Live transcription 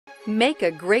Make a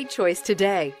great choice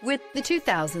today with the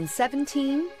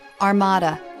 2017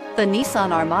 Armada. The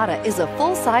Nissan Armada is a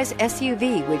full-size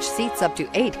SUV which seats up to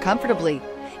 8 comfortably.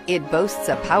 It boasts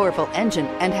a powerful engine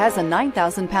and has a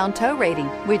 9,000-pound tow rating,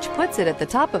 which puts it at the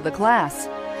top of the class.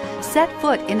 Set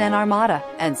foot in an Armada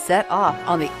and set off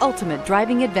on the ultimate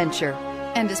driving adventure,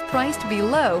 and is priced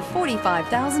below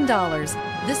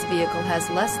 $45,000. This vehicle has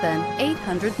less than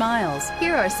 800 miles.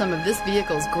 Here are some of this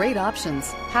vehicle's great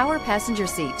options: power passenger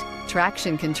seat,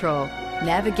 traction control,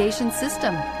 navigation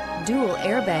system, dual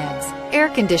airbags, air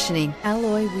conditioning,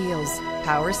 alloy wheels,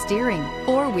 power steering,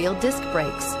 4-wheel disc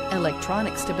brakes,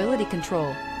 electronic stability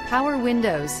control, power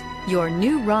windows. Your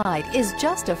new ride is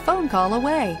just a phone call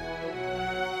away.